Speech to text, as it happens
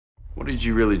What did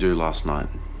you really do last night?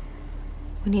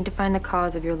 We need to find the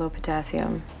cause of your low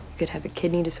potassium. You could have a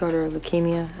kidney disorder,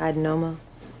 leukemia, adenoma.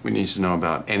 We need to know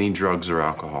about any drugs or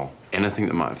alcohol, anything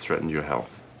that might have threatened your health.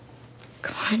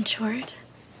 Come on, Jordan.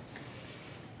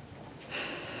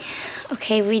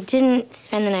 Okay, we didn't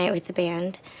spend the night with the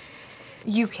band.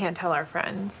 You can't tell our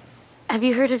friends. Have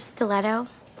you heard of Stiletto?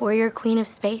 Warrior Queen of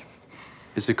Space?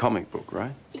 It's a comic book,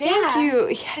 right? Thank you.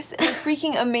 Yes, and a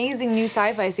freaking amazing new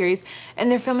sci-fi series. And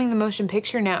they're filming the motion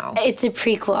picture now. It's a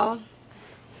prequel.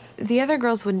 The other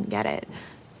girls wouldn't get it.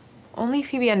 Only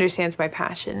Phoebe understands my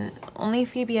passion. Only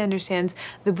Phoebe understands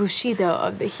the bushido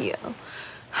of the heel.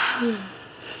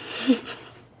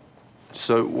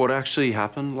 So what actually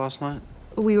happened last night?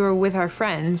 We were with our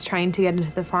friends trying to get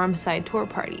into the farm side tour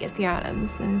party at the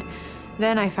Adams, and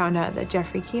then I found out that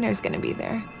Jeffrey Keener's gonna be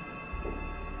there.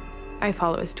 I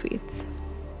follow his tweets.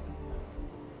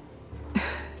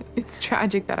 It's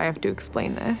tragic that I have to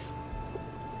explain this.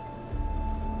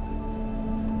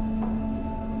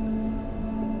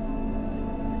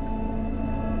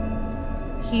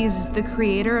 He's the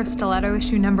creator of Stiletto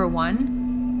issue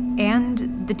 #1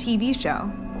 and the TV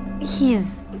show. He's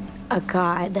a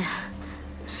god.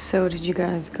 So did you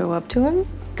guys go up to him?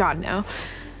 God, no.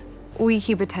 We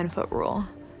keep a 10-foot rule.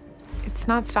 It's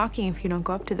not stalking if you don't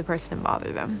go up to the person and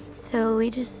bother them. So we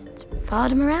just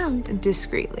followed him around.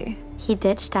 Discreetly. He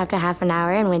ditched after half an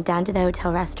hour and went down to the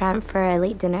hotel restaurant for a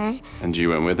late dinner. And you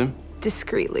went with him?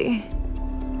 Discreetly.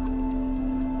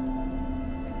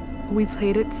 We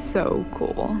played it so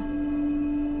cool.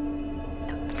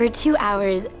 For 2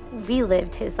 hours, we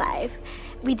lived his life.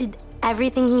 We did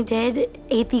everything he did,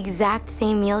 ate the exact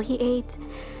same meal he ate.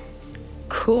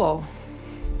 Cool.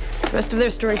 The rest of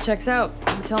their story checks out.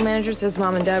 Hotel manager says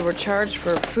mom and dad were charged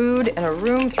for food and a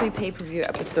room, 3 pay-per-view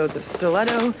episodes of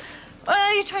Stiletto.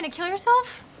 Are you trying to kill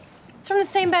yourself? It's from the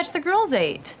same batch the girls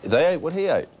ate. They ate what he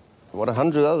ate, what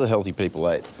 100 other healthy people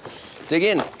ate. Dig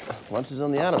in. Lunch is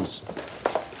on the Adams.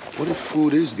 What if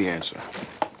food is the answer?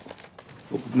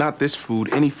 Well, not this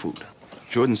food, any food.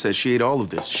 Jordan says she ate all of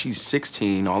this. She's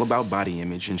 16, all about body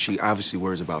image, and she obviously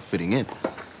worries about fitting in.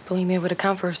 Bulimia would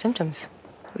account for her symptoms.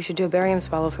 We should do a barium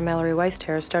swallow for Mallory Weiss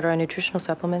tear, start her on nutritional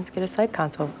supplements, get a psych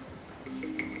consult.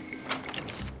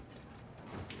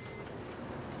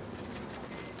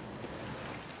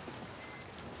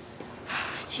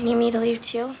 Do you need me to leave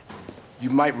too? You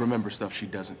might remember stuff she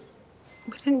doesn't.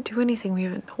 We didn't do anything we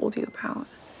haven't told you about.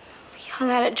 We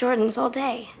hung out at Jordan's all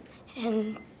day,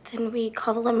 and then we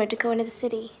called the limo to go into the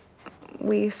city.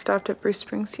 We stopped at Bruce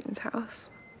Springsteen's house.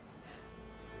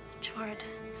 Jordan,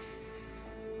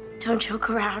 don't joke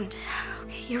around.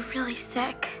 Okay, you're really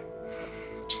sick.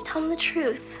 Just tell him the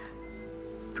truth.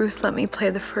 Bruce let me play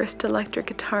the first electric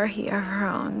guitar he ever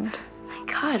owned. My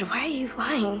God, why are you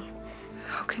lying?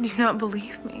 How could you not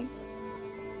believe me?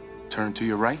 Turn to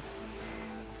your right.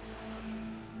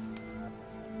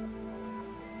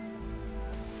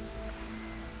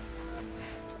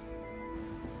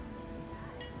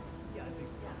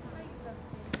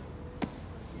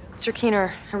 Mr.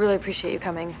 Keener, I really appreciate you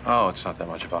coming. Oh, it's not that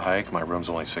much of a hike. My room's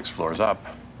only 6 floors up.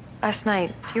 Last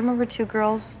night, do you remember 2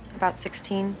 girls, about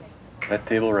 16? That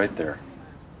table right there.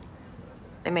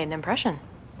 They made an impression.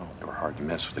 Oh, they were hard to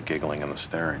miss with the giggling and the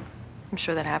staring. I'm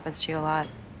sure that happens to you a lot.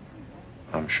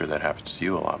 I'm sure that happens to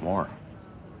you a lot more.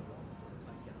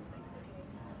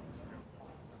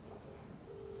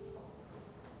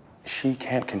 She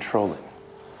can't control it.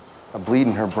 A bleed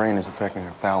in her brain is affecting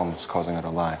her thalamus, causing her to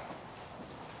lie.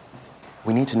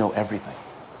 We need to know everything.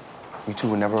 You two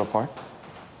were never apart?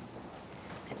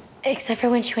 Except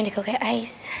for when she went to go get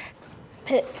ice.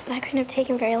 But that couldn't have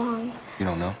taken very long. You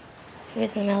don't know? It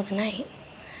was in the middle of the night.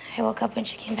 I woke up when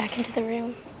she came back into the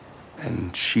room.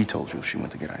 And she told you she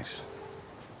went to get ice.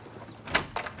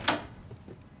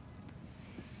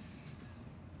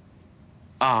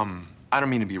 I don't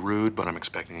mean to be rude, but I'm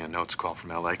expecting a notes call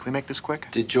from LA. Can we make this quick?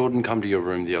 Did Jordan come to your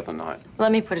room the other night?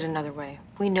 Let me put it another way.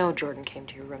 We know Jordan came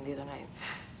to your room the other night.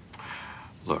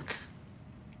 Look,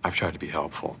 I've tried to be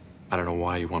helpful. I don't know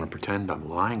why you want to pretend I'm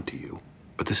lying to you,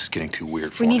 but this is getting too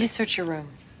weird for me. We need to search your room.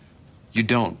 You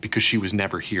don't, because she was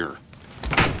never here.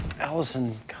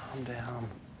 Allison, calm down.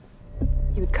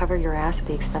 You would cover your ass at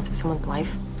the expense of someone's life?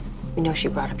 We know she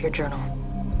brought up your journal.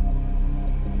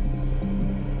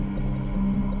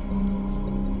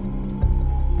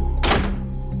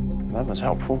 That was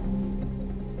helpful.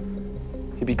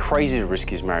 He'd be crazy to risk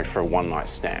his marriage for a one-night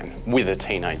stand with a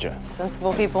teenager.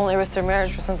 Sensible people only risk their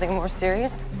marriage for something more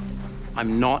serious.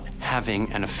 I'm not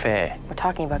having an affair. We're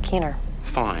talking about Keener.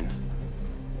 Fine.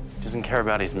 Doesn't care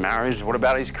about his marriage. What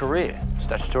about his career?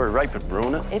 Statutory rape would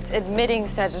ruin it. It's admitting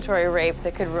statutory rape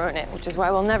that could ruin it, which is why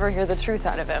we'll never hear the truth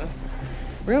out of him.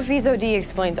 Ruthie's OD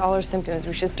explains all her symptoms.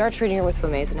 We should start treating her with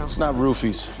flamazole. It's not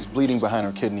Rufy's. She's bleeding behind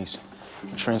her kidneys.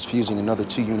 We're transfusing another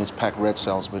 2 units packed red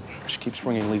cells, but she keeps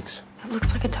bringing leaks. It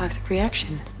looks like a toxic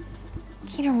reaction.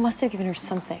 Keener must have given her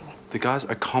something. The guy's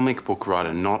a comic book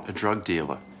writer, not a drug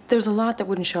dealer. There's a lot that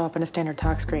wouldn't show up on a standard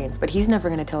tox screen, but he's never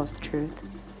gonna tell us the truth.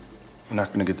 We're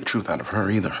not gonna get the truth out of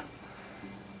her either.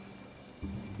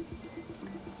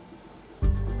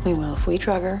 We will if we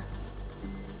drug her.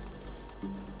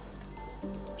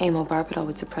 Amobarbital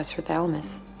would suppress her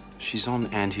thalamus. She's on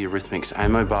antiarrhythmics.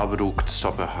 Amobarbital could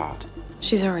stop her heart.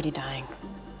 She's already dying.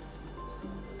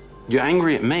 You're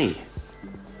angry at me.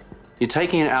 You're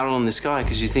taking it out on this guy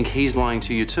because you think he's lying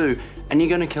to you too, and you're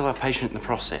gonna kill our patient in the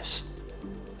process.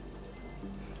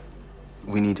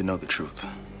 We need to know the truth.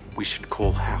 We should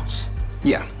call House.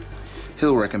 Yeah.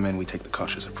 He'll recommend we take the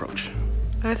cautious approach.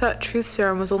 I thought truth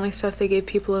serum was only stuff they gave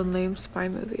people in lame spy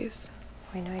movies.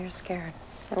 We know you're scared,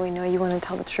 and we know you want to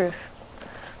tell the truth.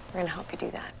 We're gonna help you do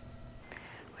that.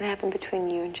 What happened between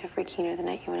you and Jeffrey Keener the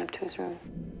night you went up to his room?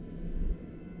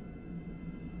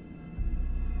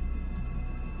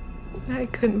 I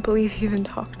couldn't believe he even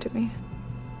talked to me.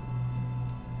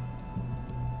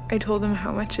 I told him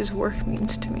how much his work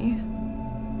means to me.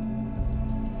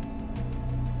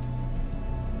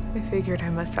 I figured I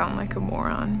must sound like a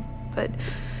moron, but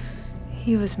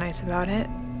he was nice about it.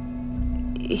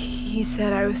 He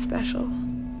said I was special.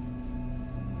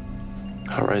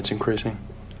 Heart rate's increasing.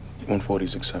 140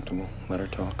 is acceptable. Let her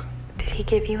talk. Did he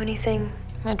give you anything?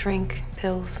 A drink,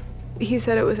 pills? He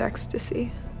said it was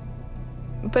ecstasy.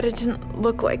 But it didn't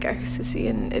look like ecstasy,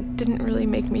 and it didn't really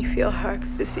make me feel how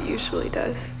ecstasy usually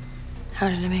does. How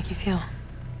did it make you feel?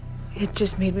 It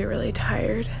just made me really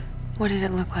tired. What did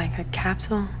it look like? A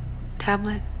capsule?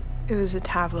 Tablet? It was a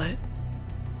tablet.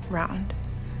 Round.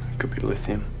 Could be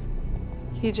lithium.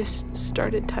 He just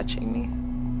started touching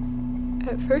me.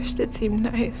 At first it seemed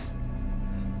nice,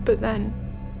 but then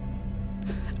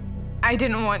I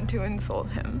didn't want to insult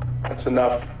him. That's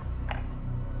enough.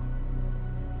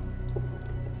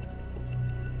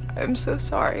 I'm so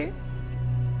sorry.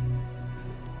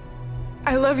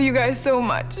 I love you guys so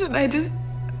much, and I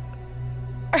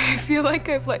feel like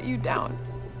I've let you down.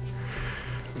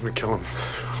 I'm gonna kill him.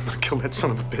 I'm gonna kill that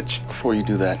son of a bitch. Before you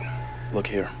do that, look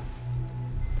here.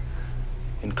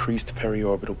 Increased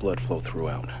periorbital blood flow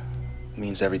throughout. It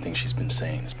means everything she's been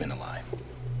saying has been a lie.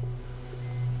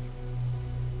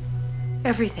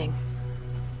 Everything.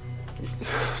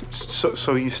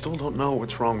 So you still don't know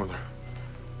what's wrong with her?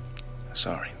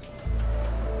 Sorry.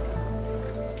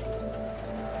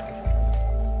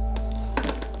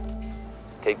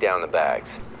 Take down the bags.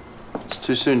 It's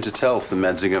too soon to tell if the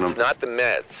meds are gonna... Not the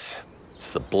meds. It's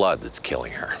the blood that's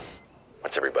killing her.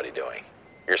 What's everybody doing?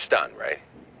 You're stunned, right?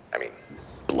 I mean,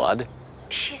 blood?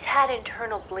 She's had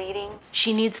internal bleeding.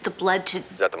 She needs the blood to...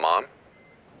 Is that the mom?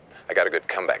 I got a good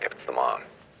comeback if it's the mom.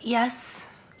 Yes,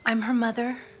 I'm her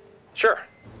mother. Sure.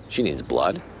 She needs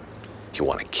blood. If you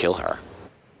want to kill her,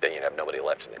 then you'd have nobody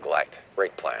left to neglect.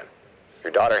 Great plan.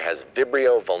 Your daughter has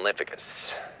Vibrio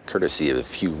vulnificus, courtesy of a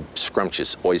few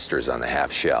scrumptious oysters on the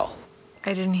half shell,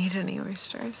 I didn't eat any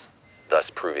oysters. thus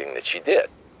proving that she did.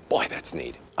 Boy, that's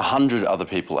neat. 100 other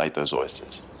people ate those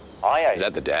oysters. Is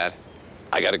that the dad?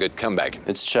 I got a good comeback.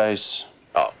 It's Chase.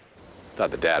 Oh,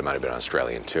 thought the dad might have been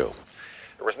Australian too.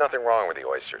 There was nothing wrong with the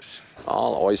oysters.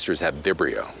 All oysters have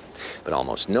Vibrio, but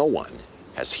almost no one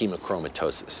has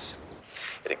hemochromatosis.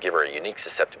 It'd give her a unique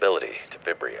susceptibility to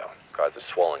Vibrio, causes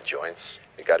swollen joints.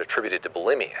 It got attributed to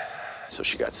bulimia, so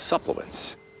she got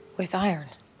supplements, With iron.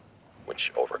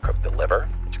 which overcooked the liver,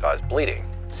 which caused bleeding.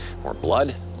 More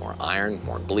blood, more iron,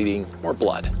 more bleeding, more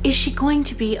blood. Is she going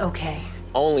to be okay?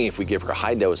 Only if we give her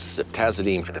high dose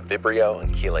ceftazidime for the Vibrio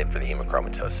and chelate for the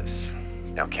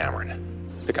hemochromatosis. Now, Cameron,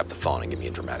 pick up the phone and give me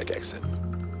a dramatic exit.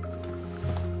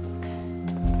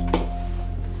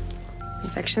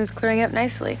 Infection's clearing up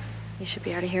nicely. You should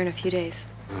be out of here in a few days.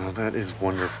 Oh, that is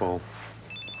wonderful.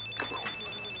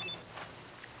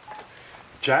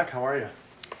 Jack, how are you?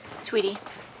 Sweetie,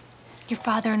 your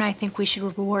father and I think we should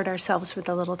reward ourselves with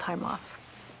a little time off.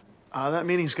 That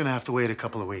meeting's gonna have to wait a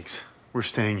couple of weeks. We're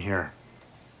staying here.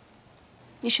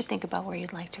 You should think about where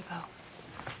you'd like to go.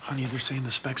 Honey, they're saying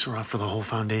the specs are off for the whole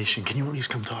foundation. Can you at least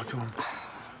come talk to them?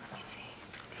 Let me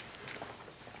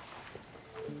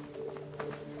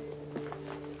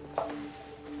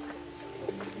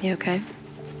see. You okay?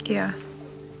 Yeah.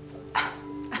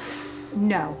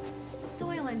 No.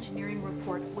 Soil engineering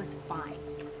report was fine.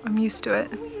 I'm used to it.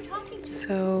 Who are you talking to?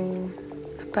 So,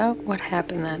 about what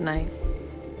happened that night?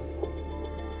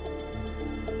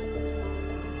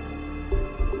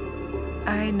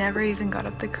 I never even got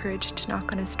up the courage to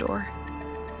knock on his door.